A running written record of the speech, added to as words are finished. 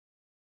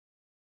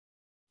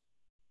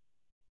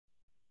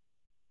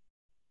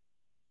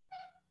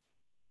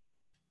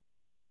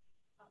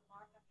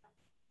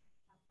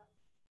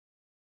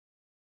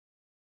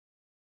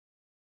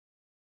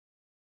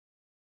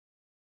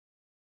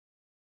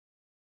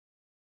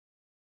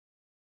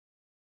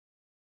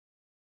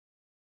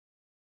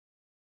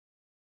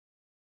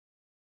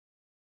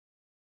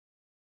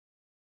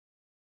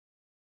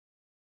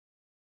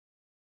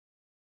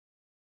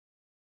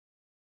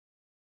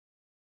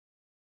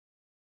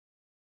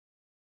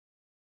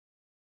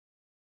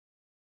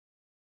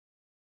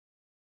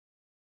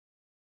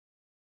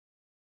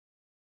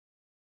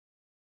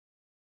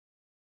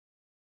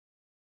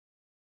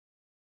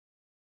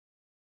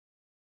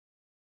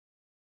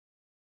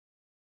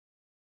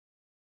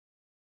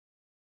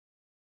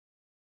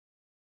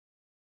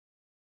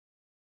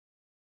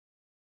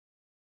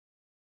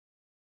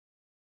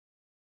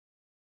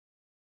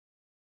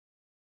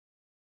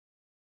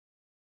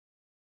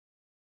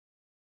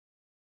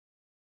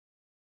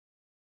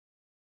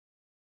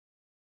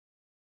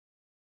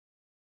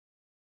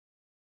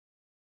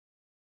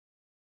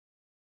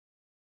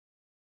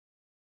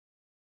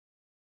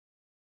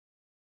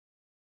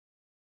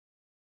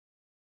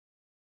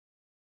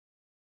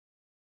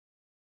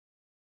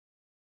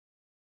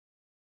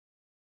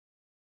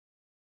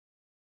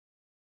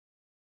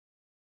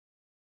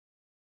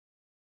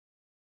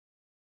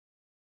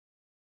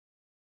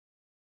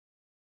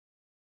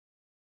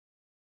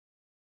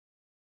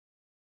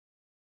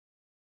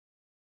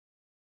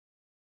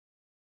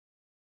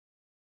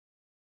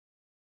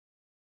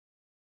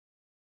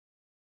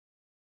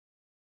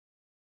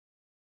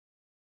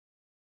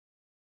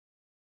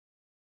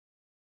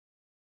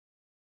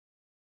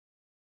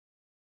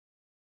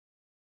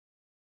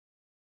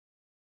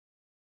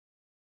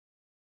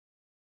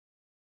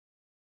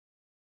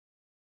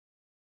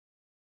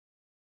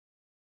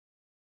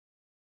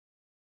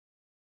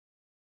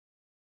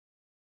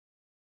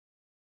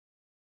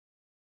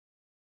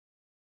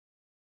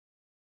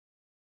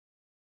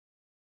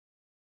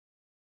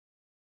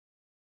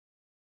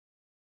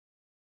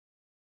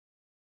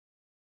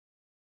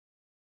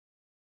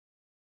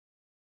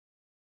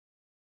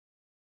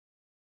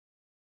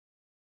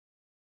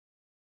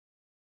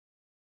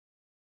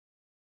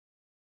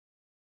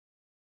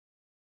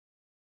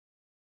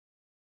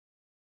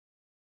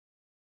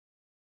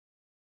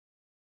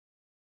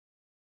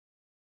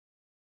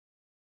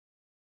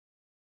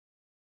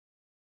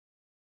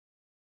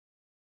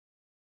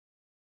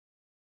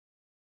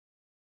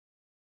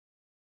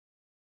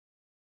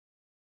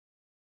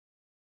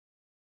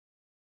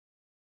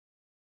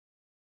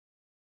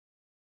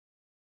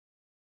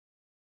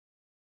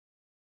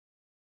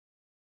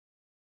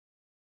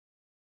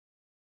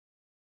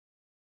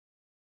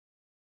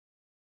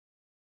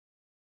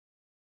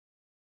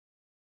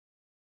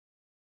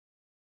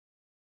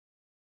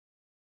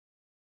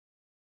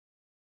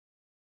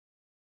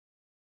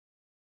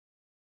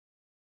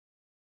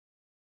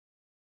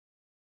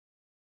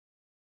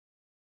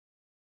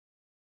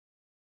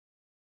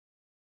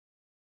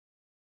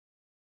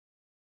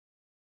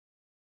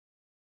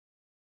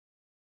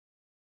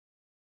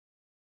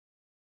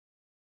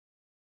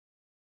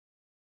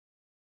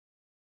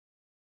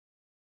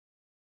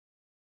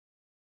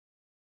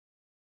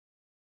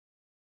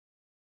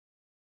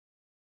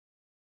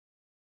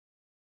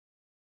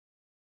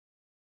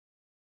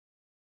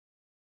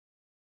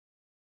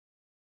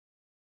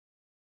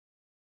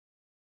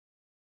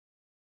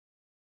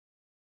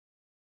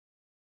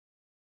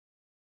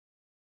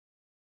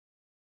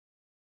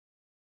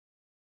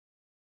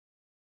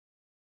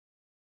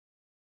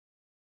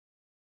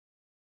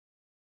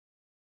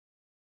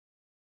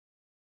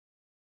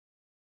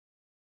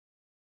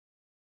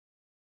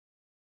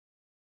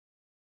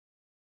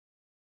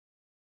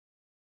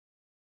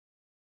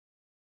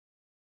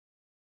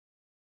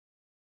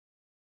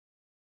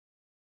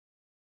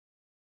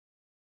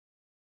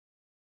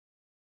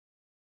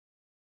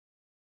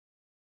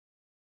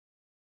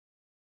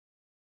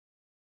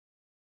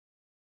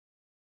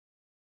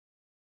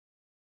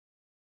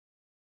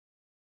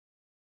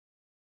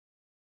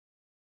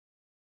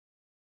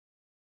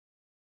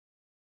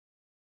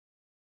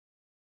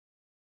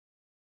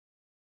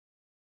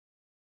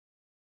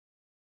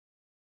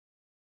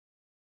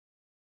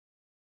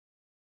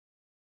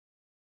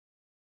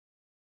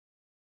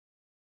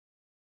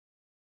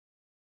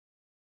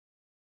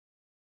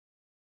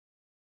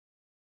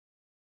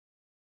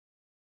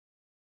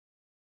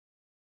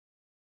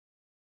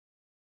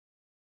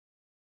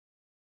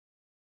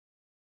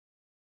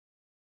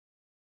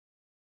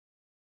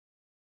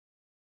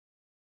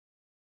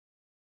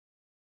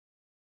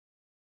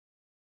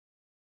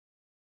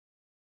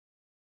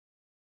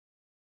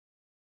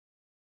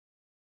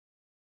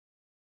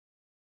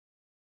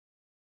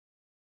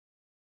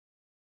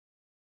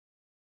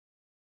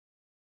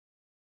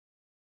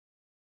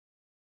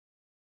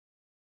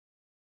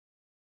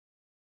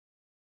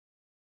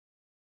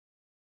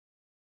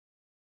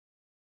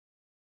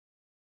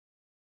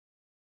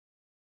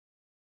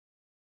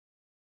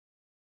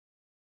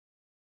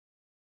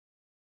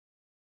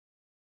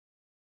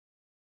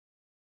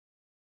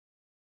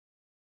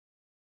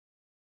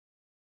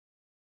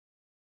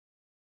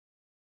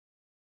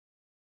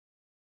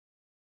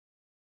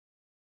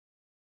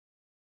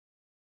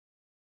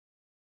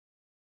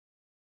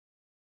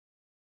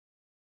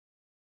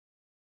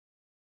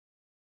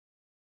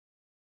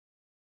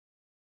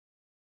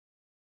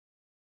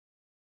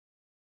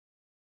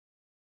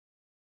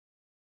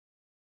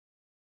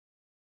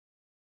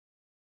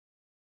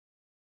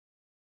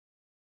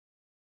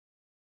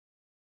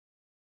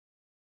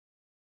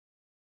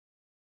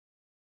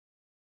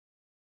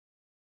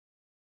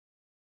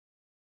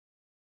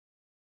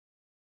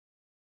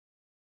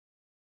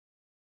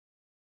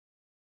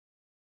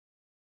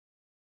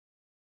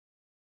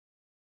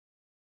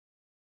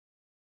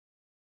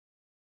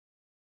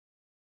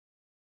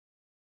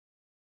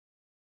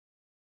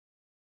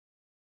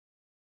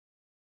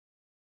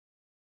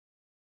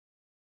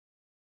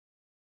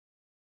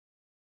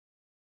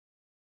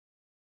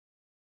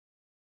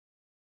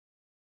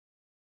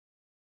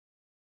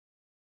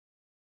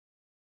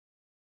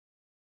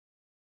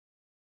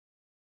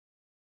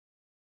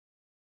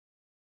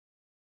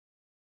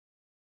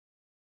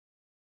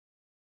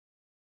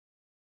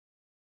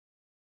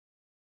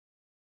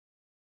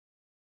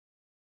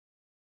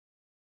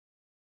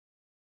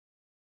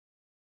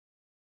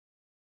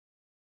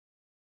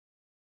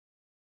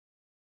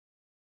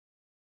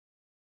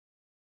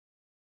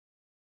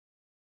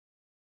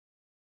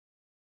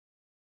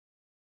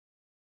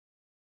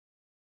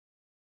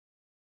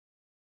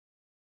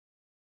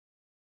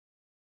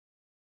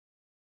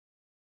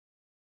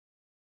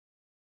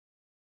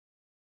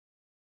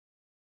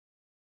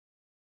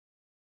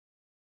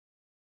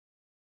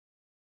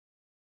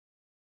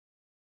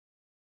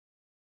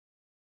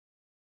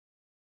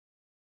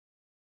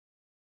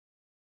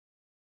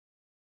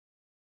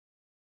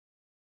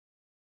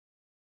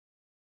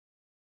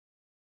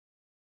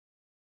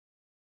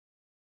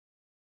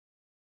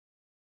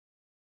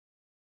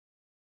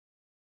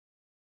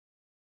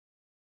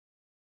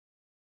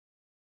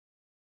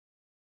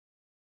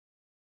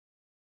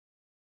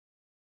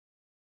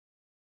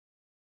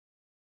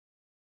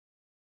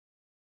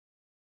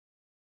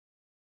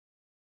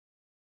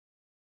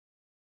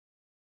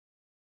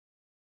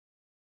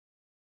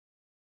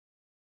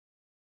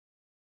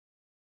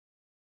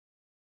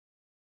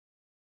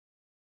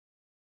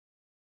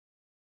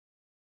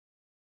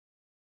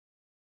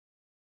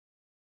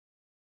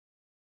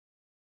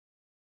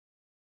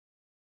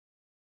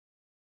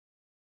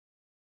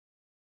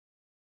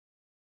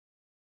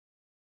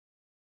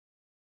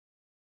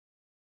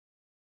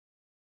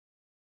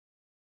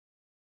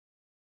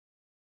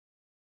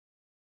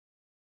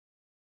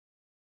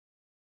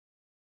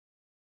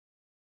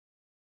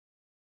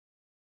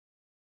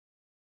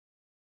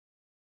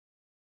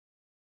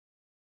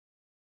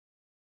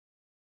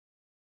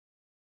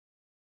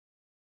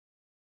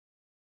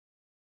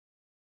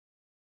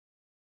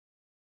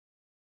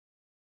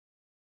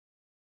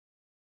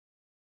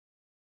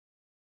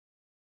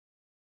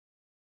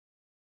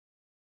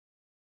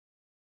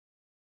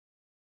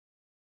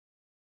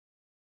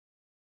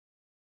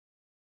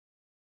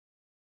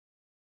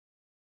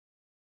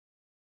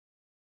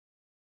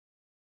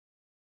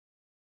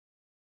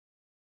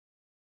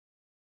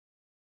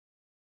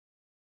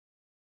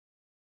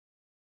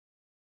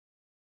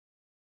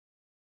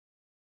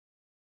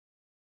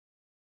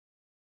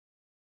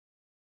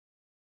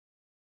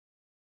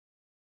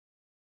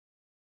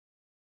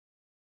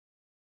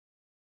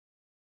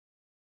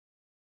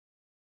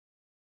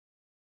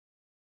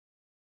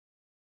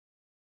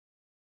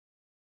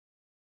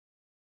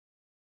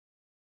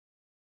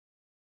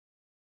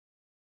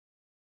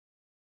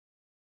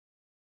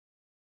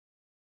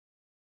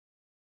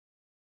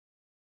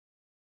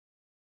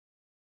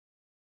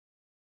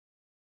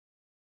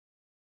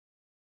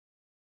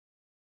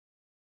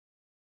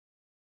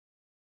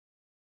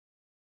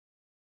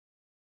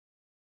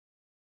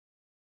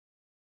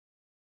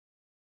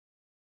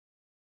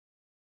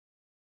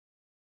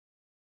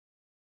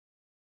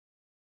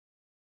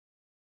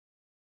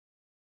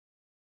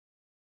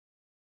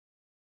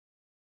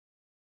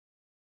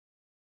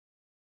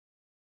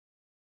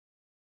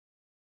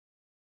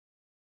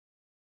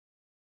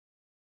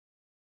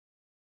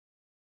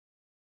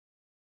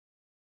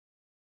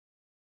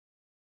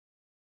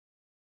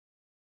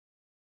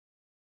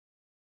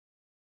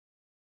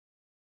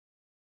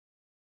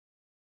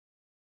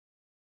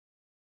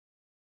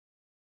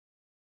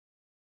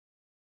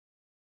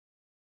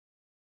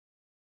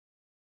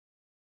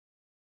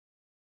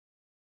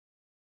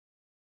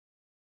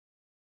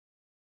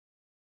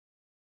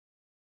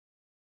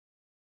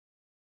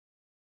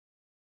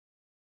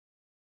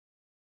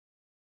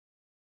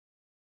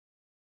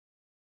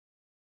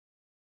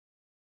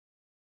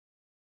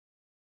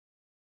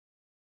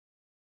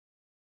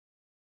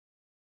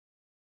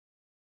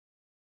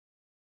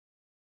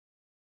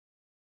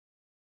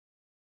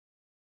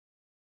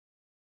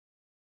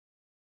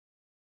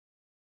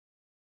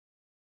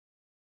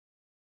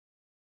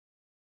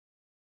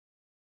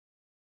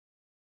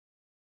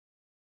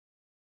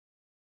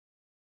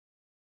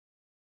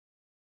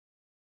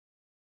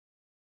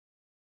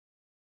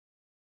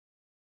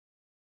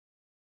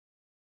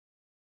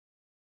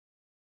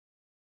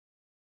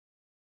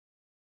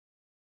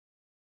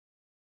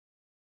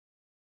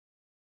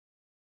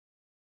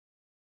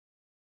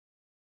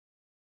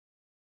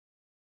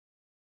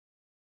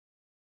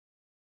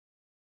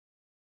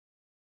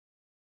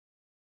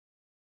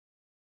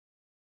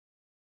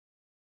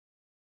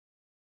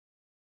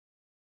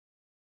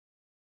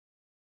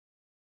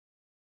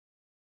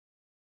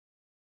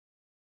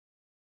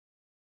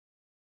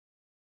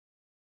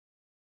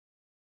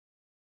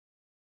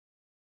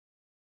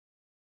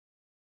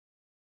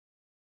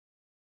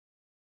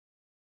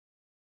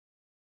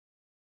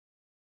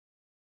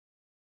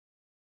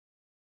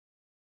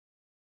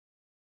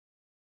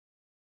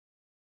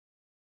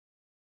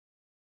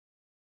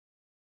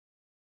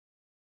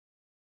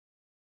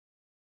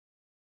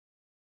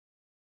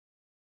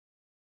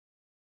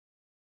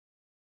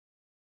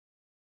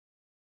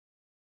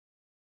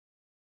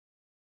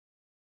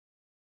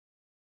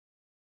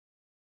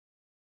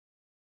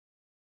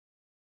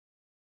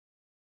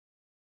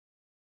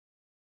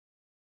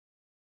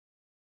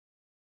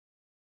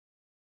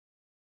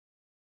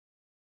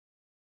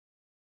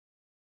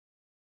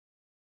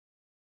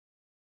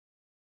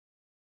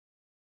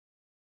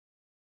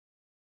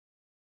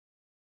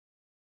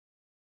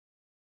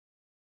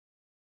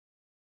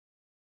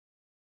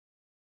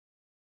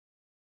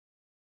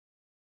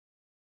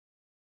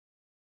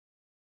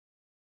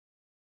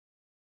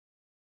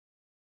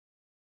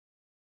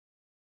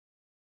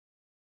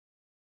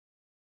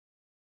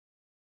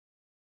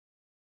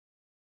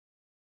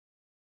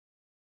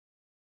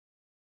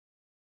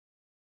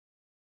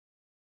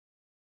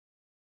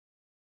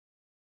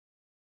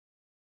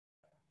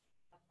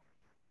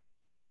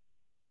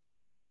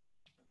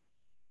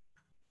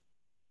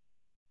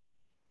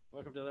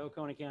Welcome to the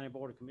Oconee County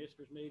Board of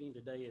Commissioners meeting.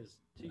 Today is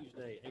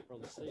Tuesday, April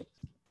the 6th.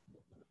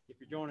 If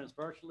you're joining us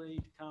virtually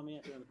to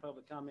comment during the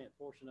public comment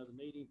portion of the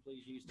meeting,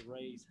 please use the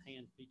raise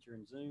hand feature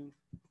in Zoom.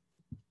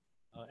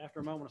 After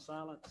a moment of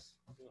silence,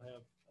 we'll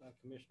have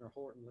Commissioner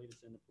Horton lead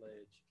us in the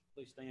pledge.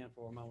 Please stand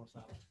for a moment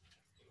of silence.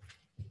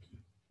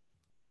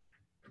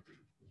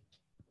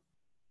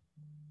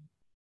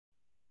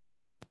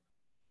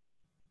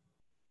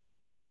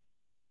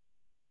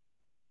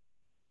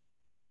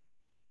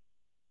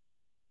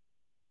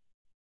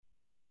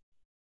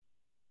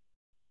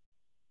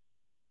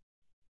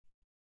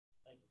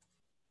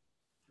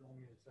 Join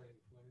me in saying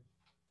the pledge.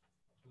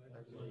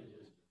 Pledge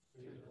allegiance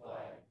to the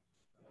flag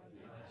of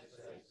the United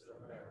States of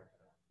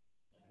America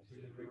and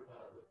to the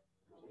republic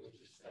for which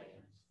it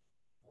stands,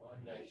 one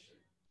nation,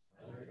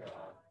 under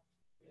God,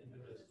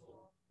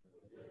 indivisible,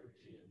 with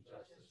liberty and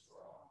justice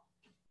for all.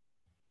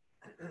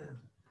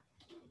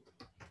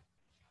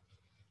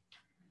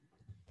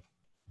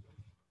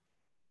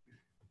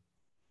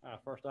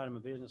 First item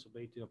of business will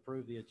be to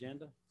approve the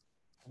agenda.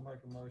 I'll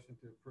make a motion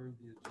to approve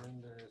the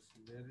agenda as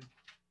submitted.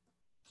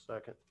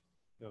 Second.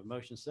 We have a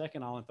motion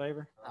second. All in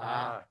favor?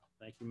 Aye.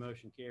 Thank you.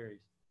 Motion carries.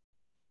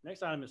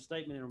 Next item is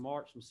statement and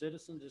remarks from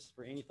citizens. This is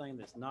for anything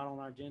that's not on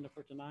our agenda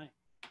for tonight.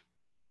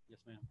 Yes,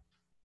 ma'am.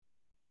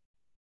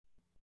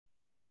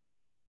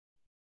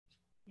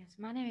 Yes,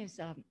 my name is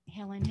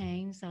Helen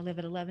Haynes. I live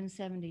at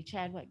 1170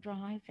 Chadwick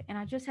Drive, and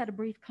I just had a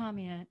brief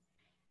comment.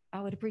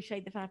 I would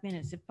appreciate the 5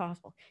 minutes if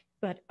possible.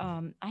 But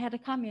I had a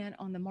comment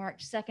on the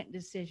March 2nd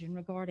decision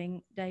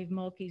regarding Dave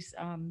Mulkey's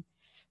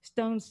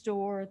stone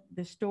store,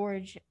 the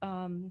storage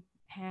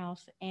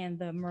house, and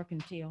the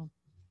mercantile.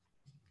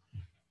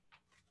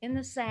 In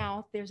the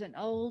South, there's an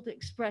old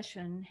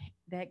expression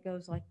that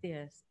goes like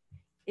this.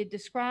 It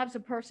describes a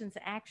person's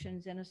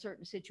actions in a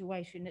certain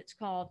situation. It's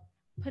called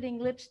putting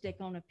lipstick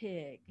on a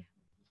pig.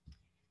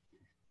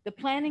 The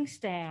planning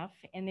staff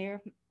in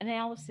their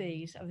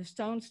analyses of the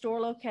stone store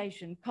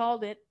location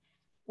called it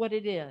what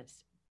it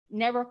is,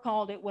 never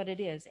called it what it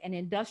is, an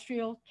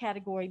industrial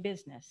category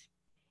business.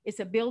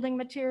 It's a building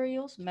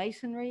materials,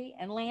 masonry,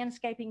 and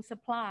landscaping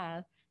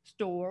supply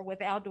store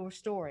with outdoor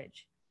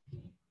storage.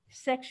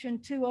 Section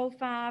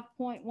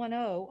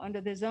 205.10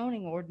 under the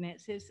zoning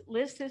ordinances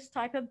lists this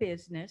type of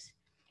business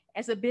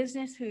as a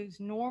business whose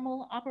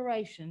normal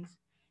operations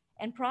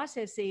and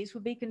processes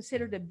would be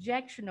considered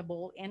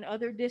objectionable in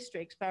other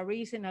districts by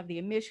reason of the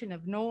emission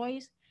of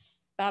noise,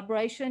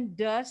 vibration,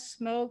 dust,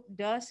 smoke,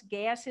 dust,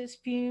 gases,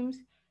 fumes,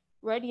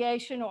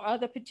 radiation, or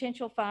other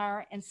potential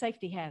fire and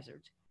safety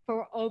hazards.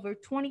 For over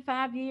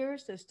 25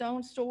 years, the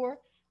stone store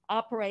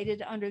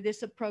operated under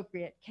this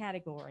appropriate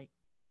category.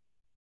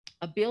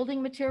 A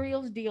building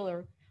materials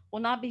dealer will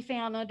not be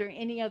found under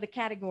any other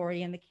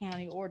category in the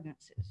county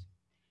ordinances.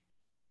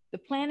 The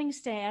planning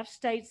staff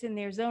states in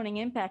their zoning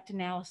impact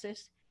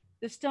analysis,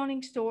 the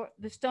stone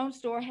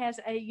store has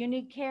a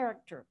unique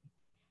character.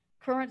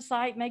 Current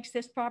site makes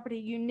this property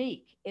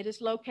unique. It is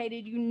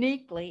located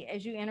uniquely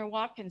as you enter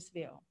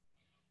Watkinsville.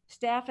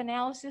 Staff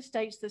analysis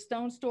states the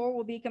stone store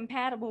will be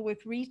compatible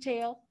with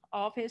retail,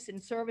 office,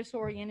 and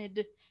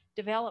service-oriented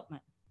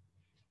development.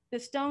 The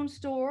stone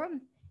store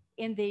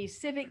in the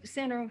Civic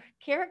Center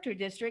Character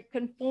District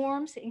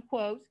conforms, in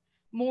quotes,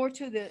 more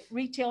to the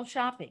retail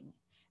shopping.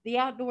 The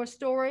outdoor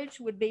storage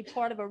would be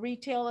part of a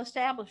retail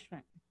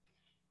establishment.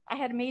 I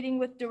had a meeting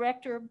with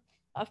Director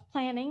of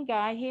Planning,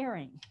 Guy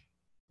Herring.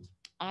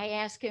 I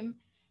asked him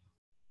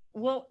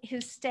what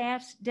his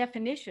staff's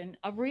definition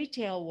of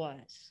retail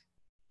was.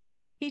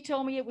 He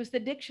told me it was the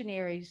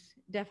dictionary's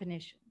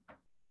definition.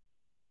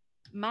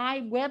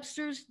 My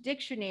Webster's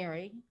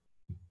dictionary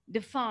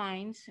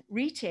defines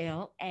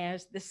retail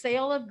as the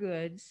sale of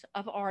goods,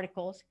 of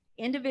articles,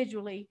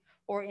 individually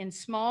or in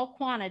small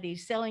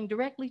quantities, selling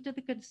directly to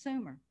the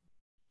consumer.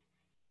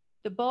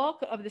 The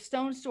bulk of the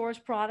stone store's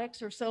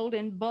products are sold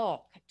in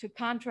bulk to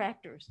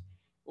contractors,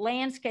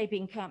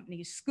 landscaping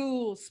companies,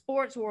 schools,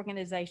 sports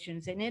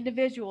organizations, and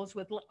individuals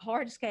with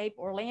hardscape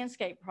or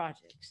landscape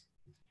projects.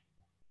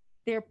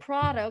 Their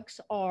products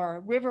are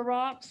river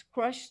rocks,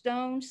 crushed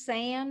stone,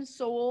 sand,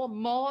 soil,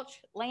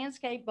 mulch,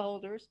 landscape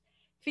boulders,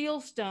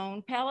 field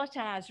stone,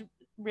 palletized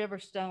river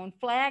stone,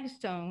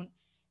 flagstone,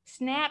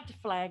 snapped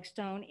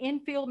flagstone,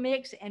 infill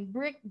mix, and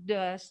brick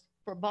dust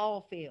for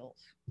ball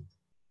fields.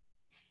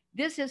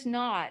 This is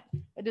not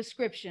a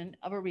description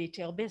of a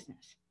retail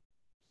business.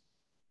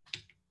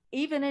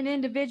 Even an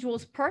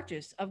individual's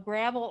purchase of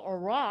gravel or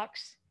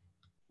rocks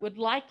would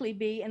likely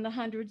be in the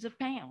hundreds of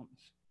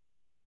pounds.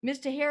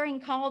 Mr.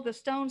 Herring called the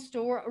stone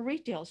store a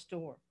retail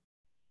store.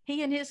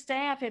 He and his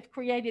staff have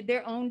created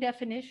their own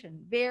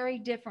definition, very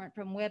different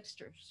from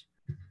Webster's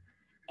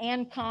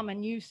and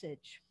common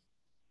usage.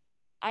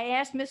 I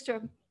asked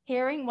Mr.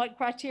 Herring what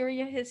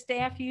criteria his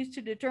staff used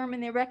to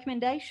determine their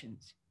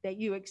recommendations that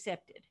you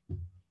accepted.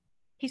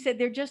 He said,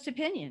 they're just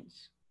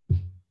opinions.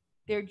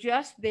 They're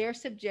just their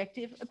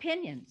subjective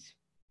opinions.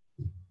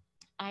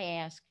 I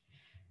asked,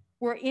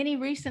 were any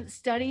recent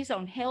studies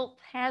on health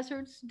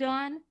hazards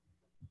done?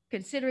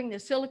 Considering the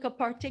silica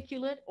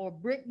particulate or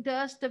brick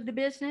dust of the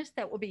business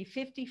that will be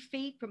 50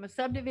 feet from a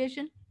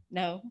subdivision?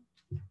 No.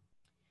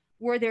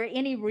 Were there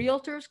any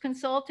realtors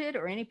consulted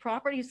or any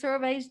property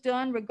surveys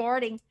done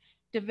regarding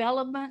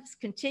developments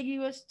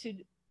contiguous to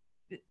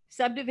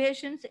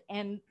subdivisions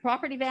and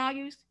property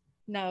values?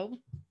 No.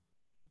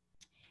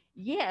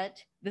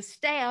 Yet the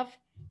staff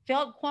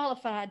felt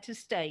qualified to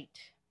state,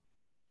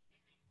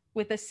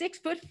 with a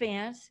 6-foot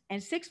fence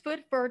and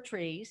 6-foot fir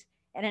trees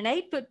and an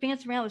 8-foot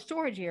fence around the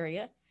storage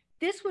area,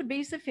 this would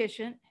be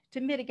sufficient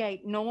to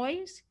mitigate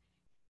noise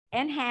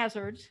and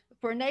hazards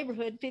for a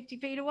neighborhood 50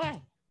 feet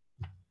away.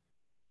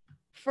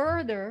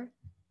 Further,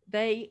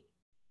 they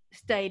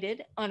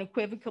stated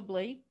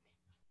unequivocally,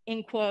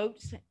 in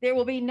quotes, there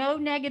will be no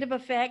negative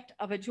effect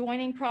of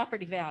adjoining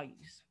property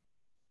values.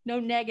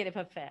 No negative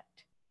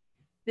effect.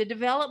 The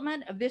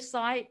development of this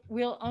site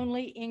will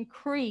only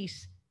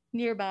increase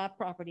nearby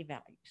property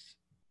values.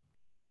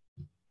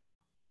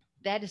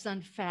 That is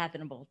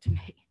unfathomable to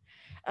me.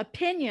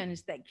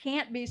 Opinions that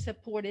can't be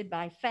supported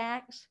by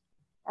facts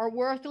are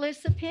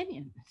worthless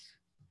opinions.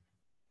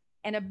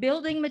 And a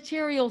building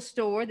material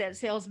store that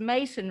sells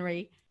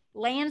masonry,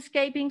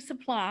 landscaping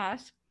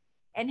supplies,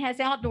 and has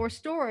outdoor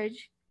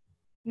storage,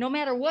 no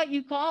matter what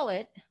you call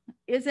it,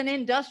 is an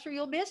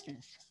industrial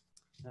business.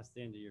 That's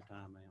the end of your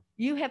time, ma'am.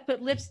 You have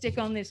put lipstick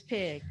on this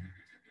pig,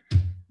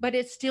 but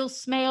it still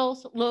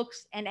smells,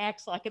 looks, and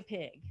acts like a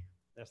pig.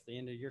 That's the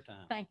end of your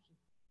time. Thank you.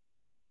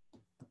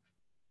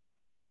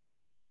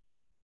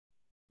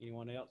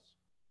 Anyone else?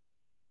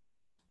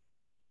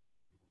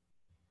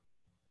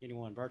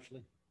 Anyone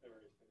virtually?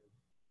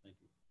 Thank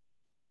you.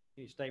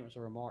 Any statements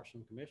or remarks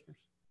from commissioners?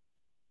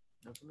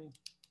 Not for me.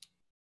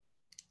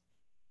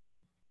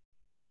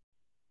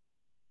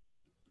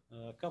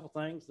 A couple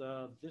things.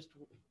 This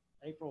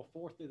April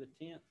 4th through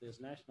the 10th is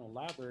National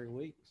Library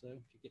Week. So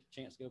if you get a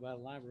chance to go by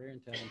the library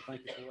and tell them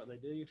thank you for what they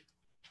do.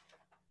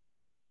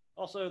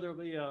 Also, there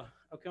will be a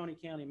Oconee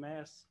County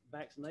mass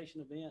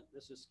vaccination event.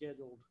 This is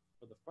scheduled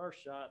for the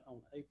first shot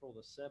on April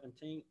the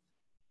 17th.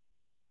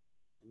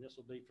 And this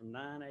will be from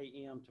 9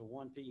 a.m. to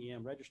 1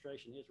 p.m.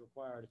 Registration is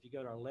required. If you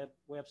go to our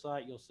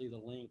website, you'll see the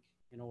link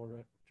in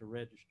order to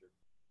register.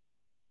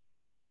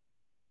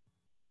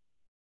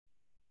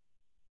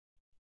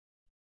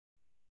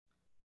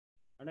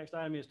 Our next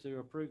item is to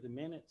approve the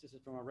minutes. This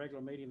is from our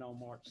regular meeting on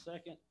March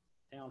 2nd,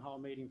 town hall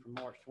meeting from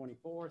March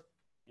 24th,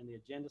 and the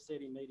agenda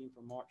setting meeting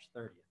from March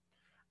 30th.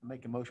 I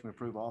make a motion to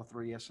approve all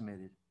three as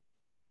submitted.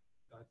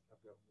 I've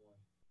got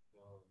one.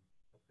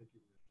 I think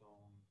it was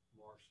on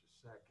March the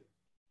 2nd.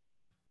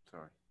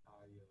 Sorry.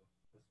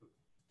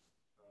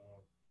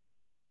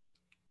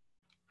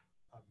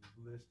 I'm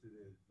listed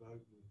as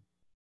voting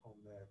on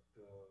that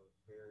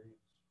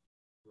variance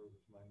where it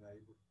was my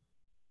neighbor.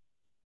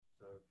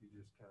 So if you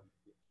just kind of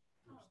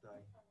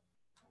abstain.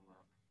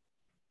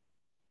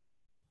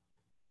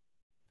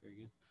 Very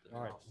good.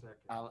 All right. I'll second.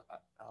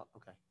 I'll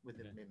okay, with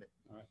the Okay. amendment.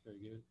 All right, very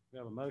good. We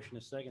have a motion,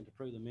 a second to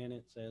approve the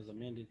minutes as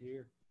amended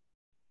here.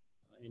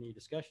 Any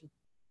discussion?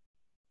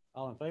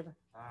 All in favor?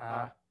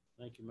 Aye.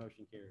 Thank you,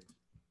 motion carries.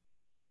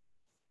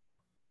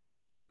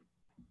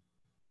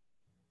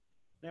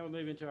 Now we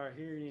move into our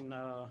hearing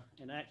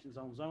and actions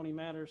on zoning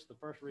matters. The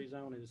first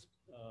rezone is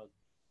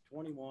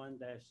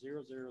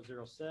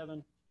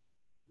 21-0007.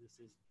 This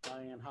is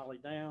Diane Holly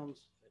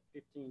Downs at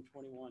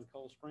 1521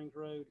 Cold Springs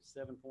Road,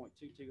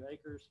 7.22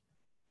 acres,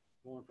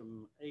 going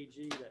from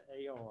AG to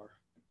AR.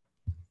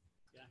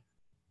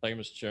 Thank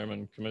you, Mr.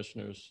 Chairman,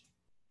 Commissioners.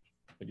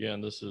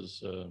 Again, this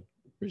is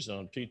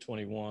rezone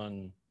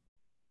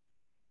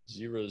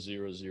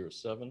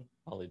P21-0007,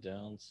 Holly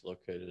Downs,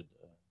 located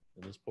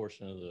in this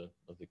portion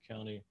of the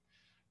county,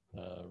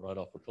 right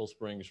off of Cold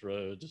Springs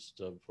Road, just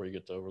before you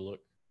get to Overlook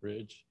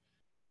Bridge.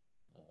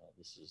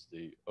 This is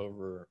the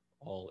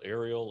overall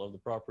aerial of the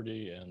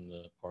property and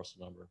the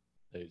parcel number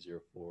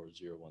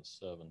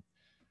A04017.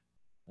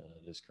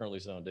 It is currently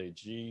zoned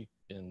AG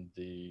in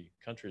the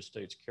Country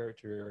Estates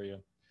Character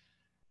Area.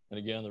 And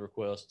again, the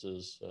request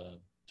is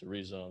to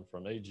rezone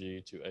from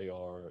AG to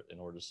AR in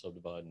order to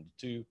subdivide into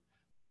 2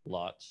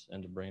 lots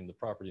and to bring the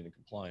property into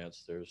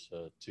compliance. There's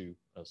 2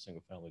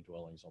 single-family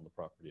dwellings on the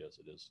property as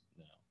it is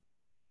now.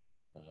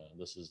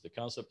 This is the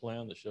concept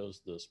plan that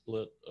shows the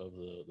split of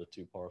the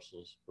 2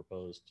 parcels,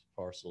 proposed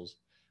parcels,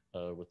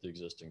 with the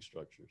existing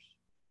structures.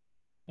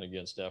 And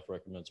again, staff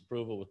recommends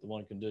approval with the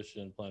 1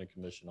 condition. Planning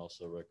Commission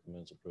also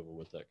recommends approval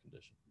with that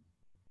condition.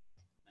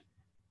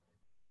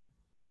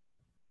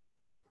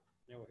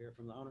 Now we'll hear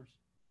from the owners.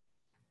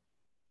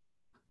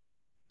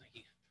 Thank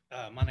you.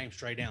 My name's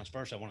Trey Downs.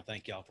 First, I want to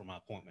thank y'all for my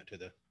appointment to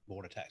the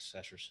Board of Tax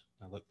Assessors.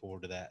 I look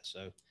forward to that.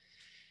 So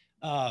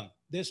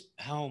this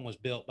home was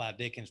built by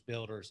Dickens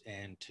Builders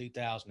in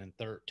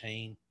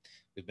 2013.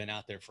 We've been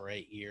out there for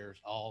 8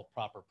 years. All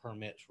proper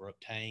permits were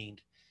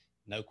obtained.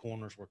 No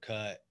corners were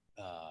cut.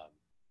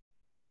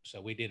 So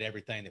we did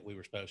everything that we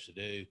were supposed to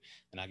do.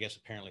 And I guess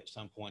apparently at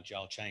some point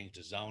y'all changed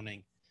the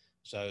zoning.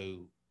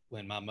 So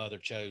when my mother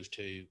chose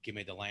to give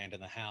me the land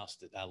and the house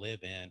that I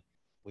live in,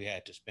 we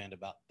had to spend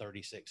about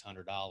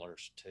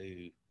 $3,600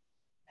 to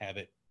have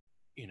it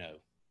you know,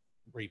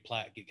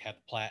 have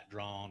the plat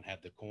drawn,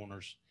 have the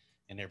corners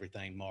and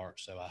everything marked.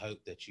 So I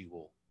hope that you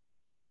will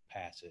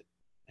pass it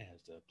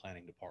as the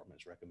planning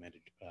department's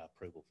recommended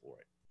approval for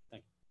it.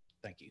 Thank you.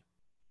 Thank you.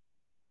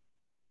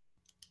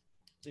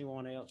 Does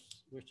anyone else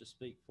wish to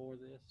speak for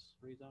this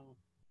rezone?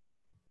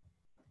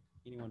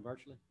 Anyone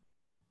virtually?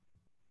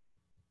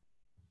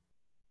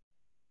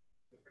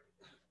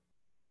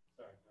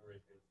 Sorry,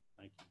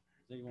 Thank you.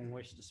 Does anyone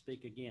wish to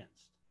speak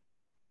against?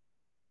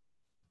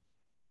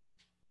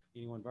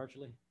 Anyone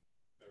virtually?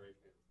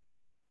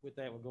 With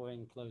that, we'll go ahead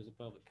and close the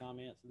public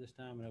comments at this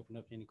time and open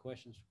up to any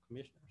questions from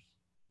commissioners.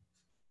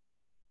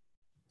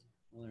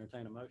 We'll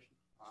entertain a motion.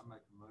 I make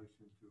a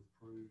motion to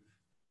approve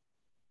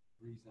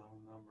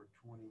rezone number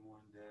 21-00007,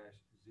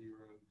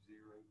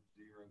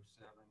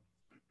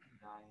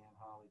 Diane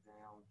Holly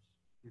Downs,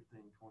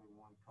 1521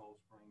 Cold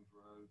Springs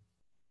Road,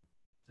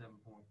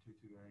 7.22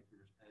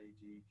 acres, AG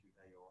to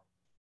AR.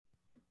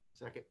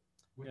 Second.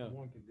 With Yeah,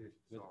 one condition.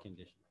 With sorry.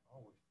 condition.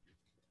 Always.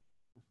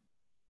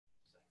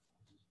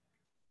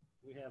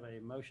 We have a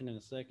motion and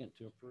a second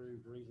to approve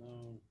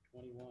rezone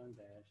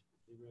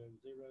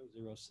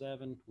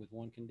 21-0007 with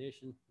one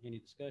condition. Any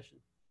discussion?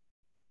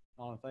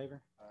 All in favor?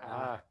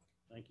 Aye.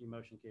 Thank you.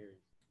 Motion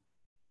carries.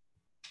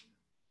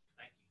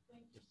 Thank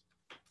you.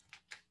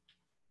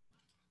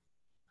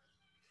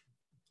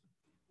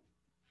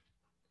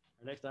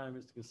 Our next item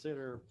is to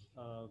consider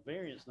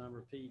variance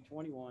number P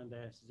 21-0027.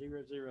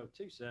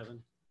 This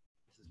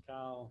is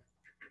Kyle.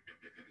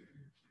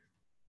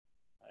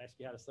 I ask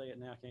you how to say it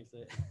now. I can't say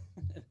it.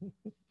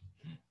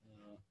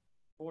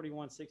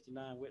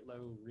 4169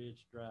 Whitlow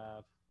Ridge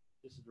Drive.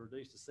 This is to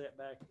reduce the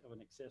setback of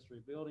an accessory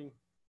building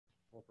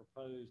or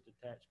proposed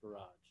detached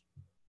garage.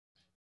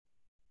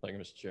 Thank you,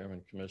 Mr.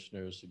 Chairman,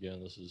 Commissioners.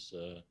 Again, this is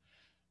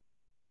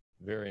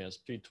variance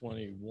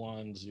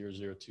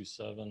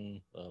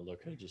P21-0027,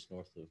 located just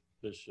north of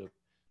Bishop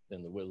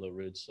in the Whitlow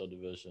Ridge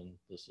subdivision.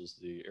 This is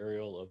the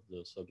aerial of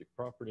the subject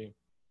property.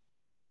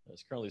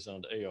 It's currently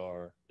zoned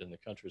AR in the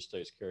country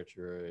estates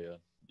character area.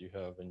 You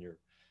have in your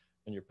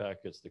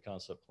packets the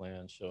concept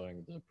plan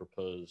showing the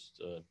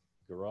proposed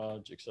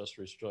garage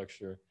accessory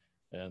structure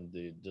and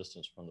the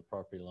distance from the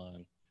property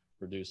line,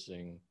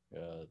 reducing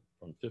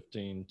from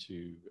 15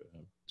 to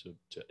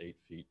 8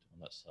 feet on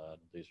that side.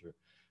 These are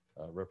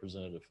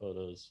representative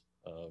photos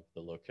of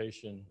the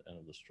location and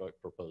of the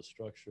proposed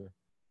structure.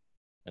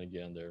 And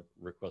again, they're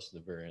requesting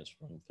the variance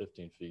from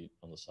 15 feet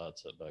on the side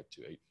setback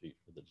to 8 feet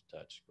for the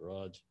detached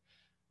garage.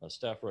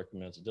 Staff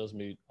recommends it does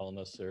meet all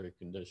necessary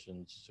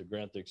conditions to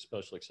grant the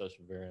special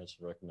exception variance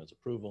and recommends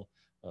approval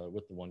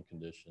with the one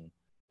condition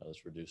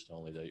that's reduced to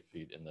only to 8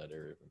 feet in that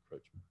area of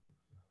encroachment.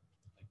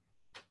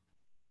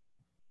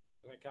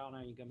 Okay, Kyle,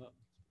 now you can come up.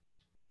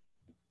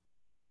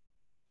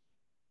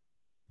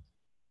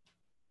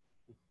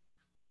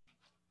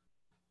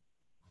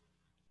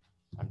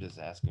 I'm just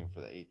asking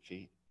for the 8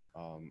 feet.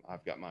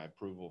 I've got my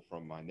approval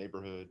from my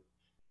neighborhood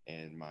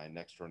and my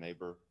next door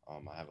neighbor. I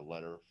have a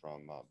letter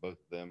from both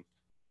of them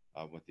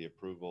with the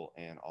approval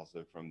and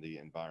also from the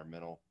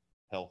environmental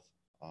health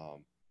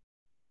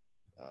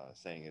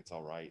saying it's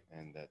all right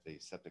and that the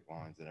septic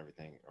lines and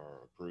everything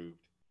are approved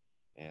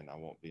and I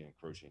won't be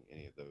encroaching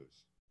any of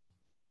those.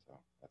 So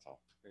that's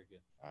all. Very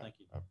good. I- Thank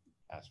you. I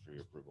ask for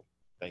your approval.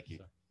 Thank you.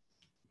 Sir.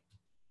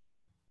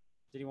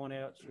 Does anyone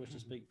else wish to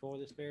speak for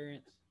this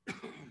variance?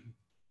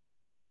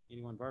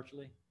 Anyone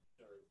virtually?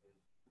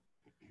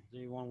 Does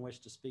anyone wish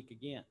to speak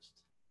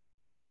against?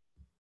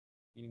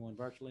 Anyone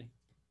virtually?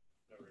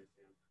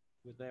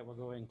 With that, we'll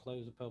go ahead and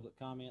close the public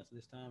comments at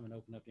this time and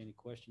open up to any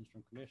questions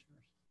from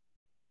commissioners.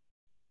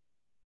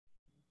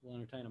 We'll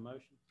entertain a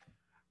motion.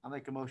 I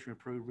make a motion to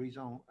approve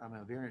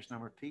variance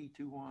number P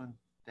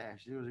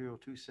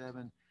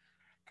 21-0027,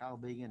 Kyle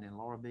Began and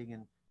Laura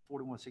Began,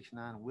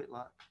 4169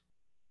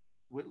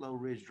 Whitlow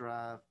Ridge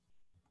Drive,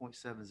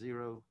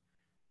 .70.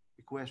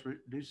 Request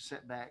reduce the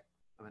setback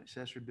of an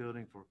accessory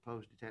building for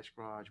proposed detached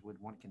garage with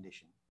one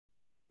condition.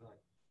 We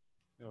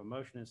have a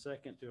motion and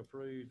second to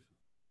approve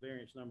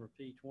variance number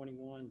P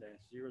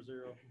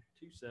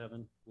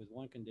 21-0027 with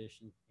one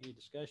condition. Any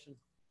discussion?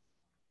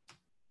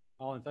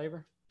 All in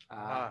favor?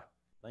 Aye.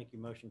 Thank you.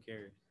 Motion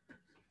carries.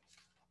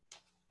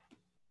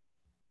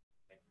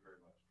 Thank you very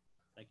much.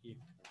 Thank you.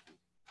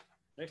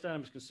 Next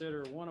item is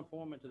consider one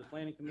appointment to the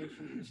Planning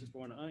Commission. This is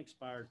for an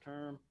unexpired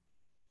term.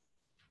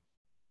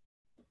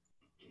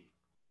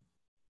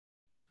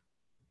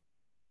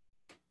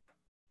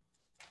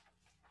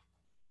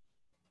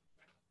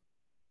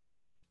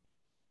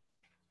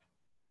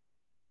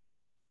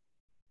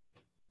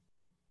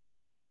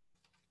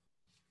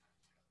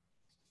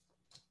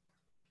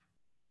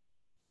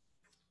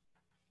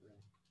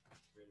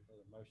 Ready for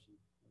the motion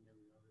whenever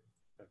you're ready.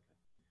 Okay.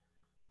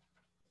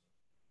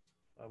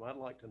 I'd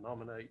like to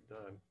nominate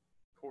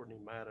Courtney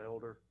Matt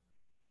Elder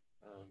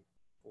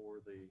for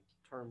the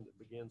term that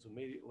begins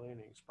immediately and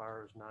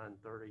expires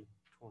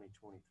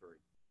 9/30/2023.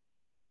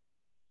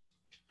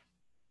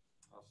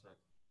 I'll second.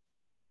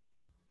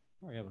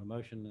 We have a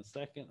motion and a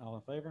second. All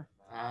in favor?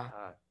 Aye.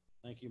 Aye.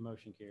 Thank you.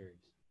 Motion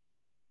carries.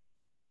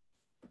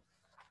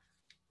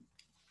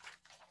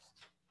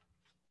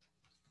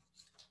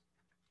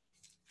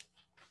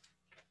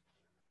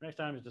 Next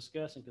item is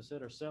discuss and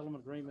consider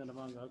settlement agreement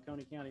among the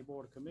Oconee County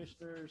Board of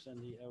Commissioners and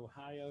the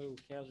Ohio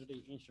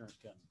Casualty Insurance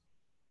Company.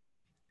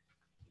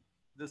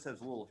 This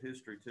has a little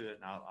history to it,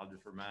 and I'll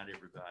just remind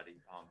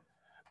everybody.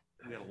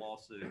 We had a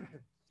lawsuit a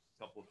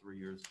couple of 3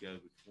 years ago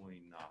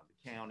between the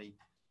county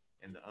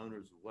and the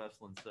owners of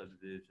Westland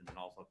subdivision and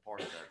also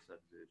part of that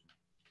subdivision.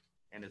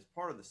 And as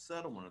part of the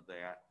settlement of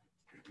that,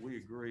 we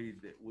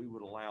agreed that we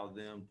would allow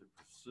them to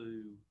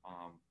pursue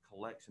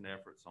collection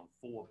efforts on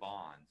 4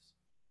 bonds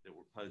that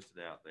were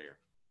posted out there.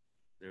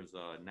 There's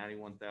a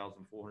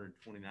 $91,429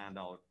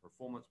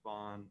 performance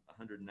bond,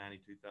 $192,278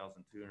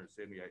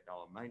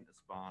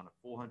 maintenance bond, a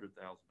 $400,000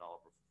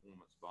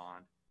 performance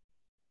bond.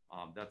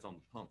 That's on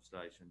the pump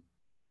station,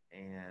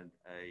 and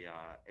a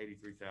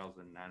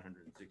 $83,964.30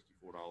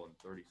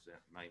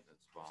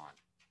 maintenance bond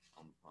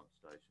on the pump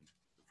station.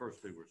 The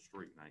first 2 were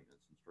street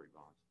maintenance and street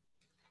bonds.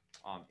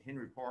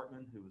 Henry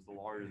Parkman, who was the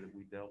lawyer that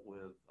we dealt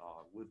with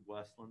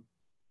Westland,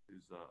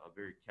 who's a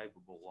very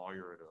capable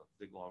lawyer at a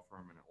big law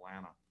firm in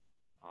Atlanta,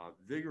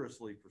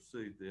 vigorously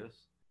pursued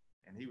this,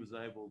 and he was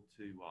able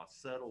to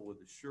settle with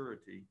the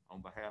surety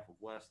on behalf of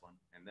Westland,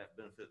 and that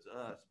benefits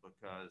us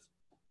because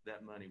this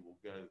money will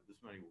go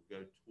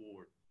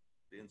toward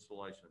the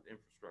installation of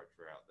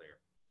infrastructure out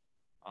there,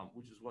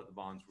 which is what the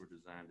bonds were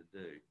designed to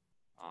do.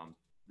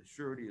 The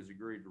surety has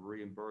agreed to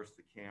reimburse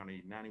the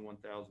county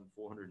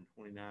 $91,429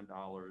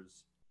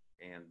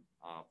 and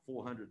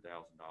 $400,000.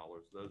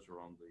 Those are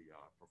on the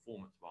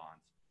performance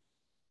bonds.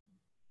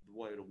 The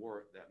way it'll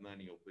work, that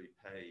money will be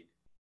paid.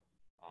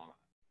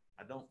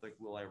 I don't think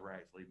we'll ever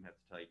actually even have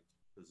to take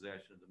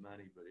possession of the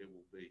money, but it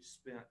will be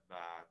spent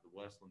by the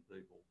Westland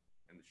people,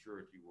 and the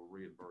surety will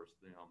reimburse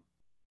them.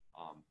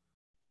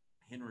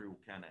 Henry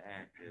will kind of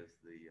act as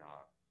the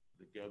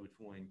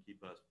go-between, keep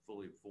us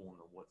fully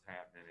informed of what's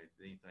happening. If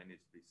anything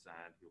needs to be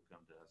signed, he'll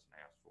come to us and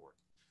ask for it.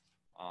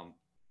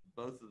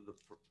 Both of the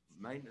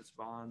maintenance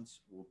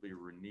bonds will be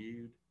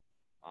renewed,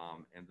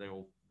 and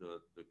the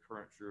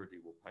current surety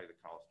will pay the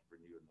cost of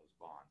renewing those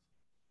bonds.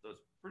 So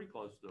it's pretty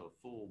close to a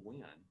full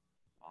win,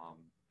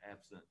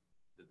 absent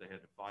that they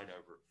had to fight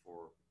over it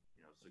for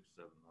 6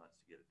 or 7 months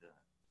to get it done.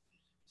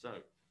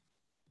 So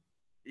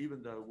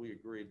even though we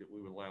agreed that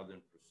we would allow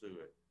them to pursue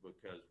it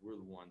because we're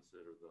the ones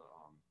that are the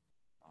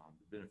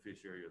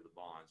beneficiary of the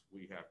bonds,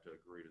 we have to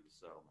agree to the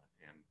settlement.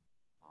 And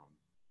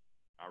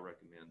I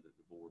recommend that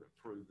the board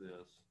approve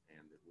this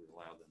and that we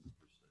allow them to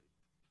proceed.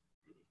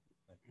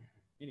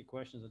 Any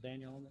questions of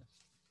Daniel on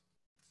this?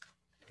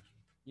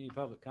 Any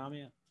public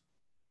comment?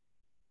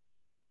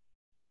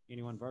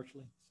 Anyone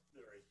virtually?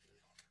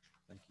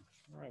 Thank you.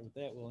 All right, with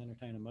that, we'll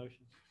entertain a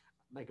motion.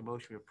 Make a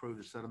motion to approve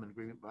the settlement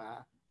agreement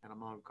by and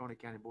among Oconee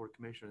County Board of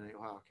Commissioners and the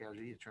Ohio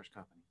Casualty Insurance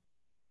Company,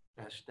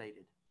 as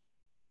stated.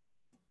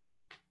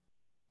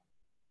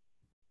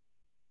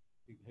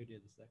 Who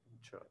did the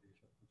second? Chuck.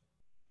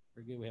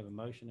 Very good. We have a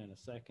motion and a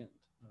second.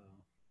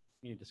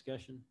 Any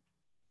discussion?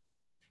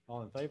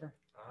 All in favor?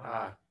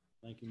 Aye.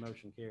 Thank you.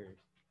 Motion carries.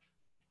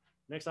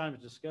 Next item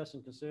is discuss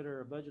and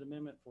consider a budget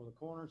amendment for the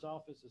coroner's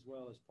office as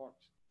well as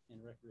parks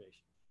and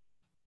recreation.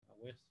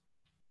 Wes?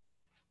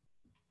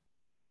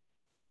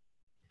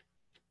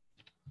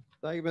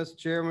 Thank you, Mr.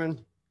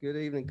 Chairman. Good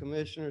evening,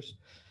 Commissioners,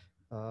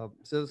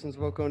 citizens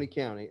of Oconee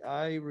County.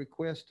 I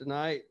request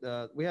tonight,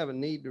 we have a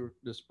need to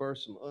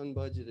disperse some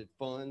unbudgeted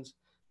funds,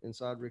 and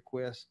so I'd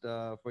request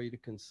for you to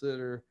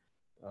consider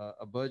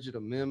a budget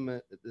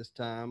amendment at this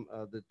time.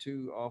 The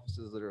 2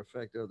 offices that are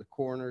affected are the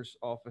coroner's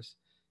office,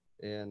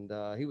 and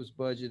he was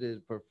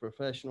budgeted for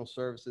professional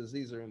services.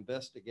 These are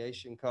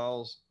investigation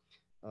calls,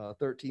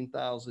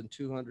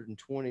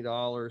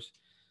 $13,220.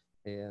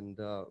 And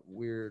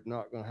we're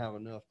not going to have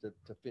enough to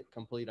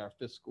complete our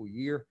fiscal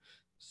year.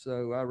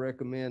 So I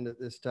recommend at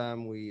this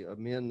time we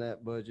amend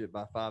that budget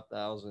by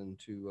 $5,000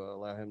 to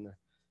allow him to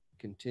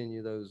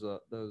continue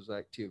those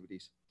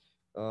activities.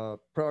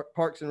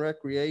 Parks and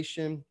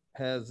Recreation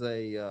has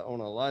on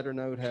a lighter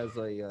note, has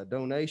a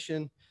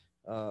donation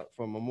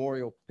from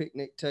Memorial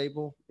Picnic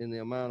Table in the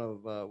amount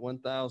of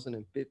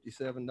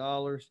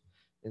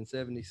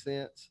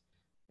 $1,057.70.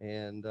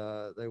 And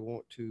they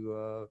want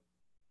to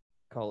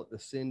call it the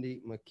Cindy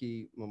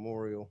McKee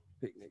Memorial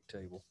Picnic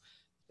Table.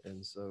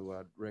 And so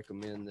I'd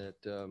recommend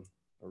that a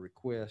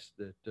request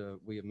that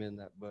we amend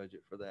that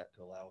budget for that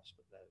to allow us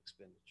for that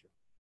expenditure.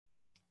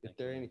 If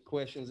there are any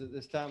questions at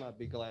this time, I'd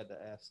be glad to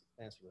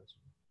answer those.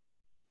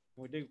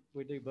 We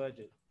do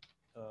budget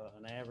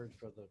an average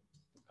for the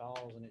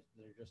calls, and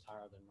they're just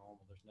higher than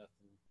normal. There's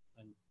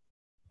nothing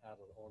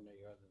out of the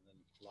ordinary other than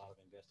a lot of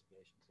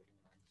investigations that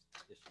went on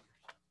this year.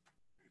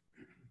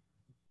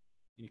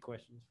 Any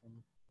questions from?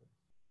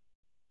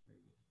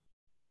 Very good.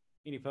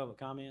 Any public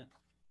comment?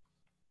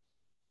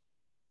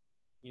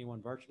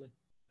 Anyone virtually?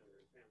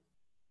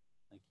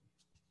 Thank you.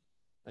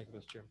 Thank you,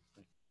 Mr. Chairman.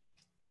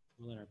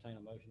 We'll entertain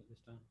a motion at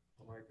this time.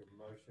 I'll make a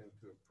motion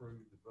to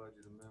approve the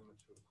budget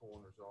amendments for the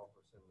coroner's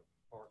office and the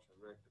Parks and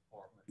Rec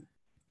Department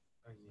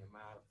and the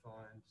amount of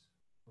funds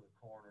for the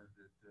coroner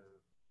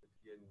that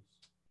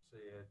Giddens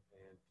said,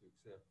 and to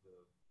accept the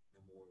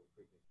Memorial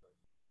Picnic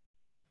Table.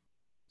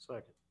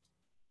 Second.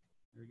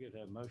 Very good.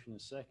 Have a motion and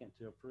a second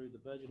to approve the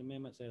budget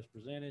amendments as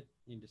presented.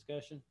 Any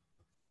discussion?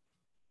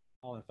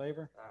 All in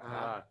favor?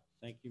 Aye.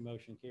 Thank you.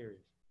 Motion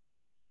carries.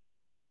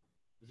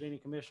 Does any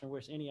commissioner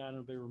wish any item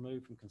to be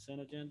removed from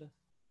consent agenda?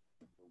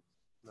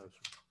 No,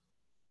 sir.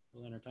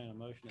 We'll entertain a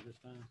motion at this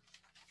time.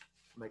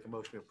 Make a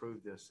motion to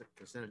approve the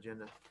consent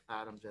agenda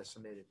items as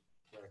submitted.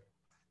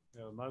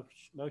 We have a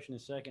motion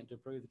and second to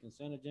approve the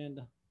consent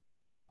agenda.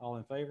 All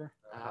in favor?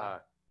 Aye.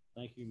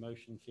 Thank you.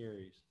 Motion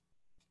carries.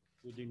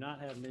 We do not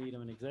have need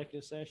of an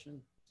executive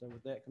session. So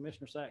with that,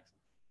 Commissioner Saxon,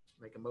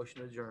 Make a motion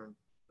to adjourn.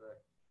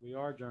 we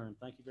are adjourned.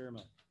 Thank you very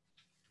much.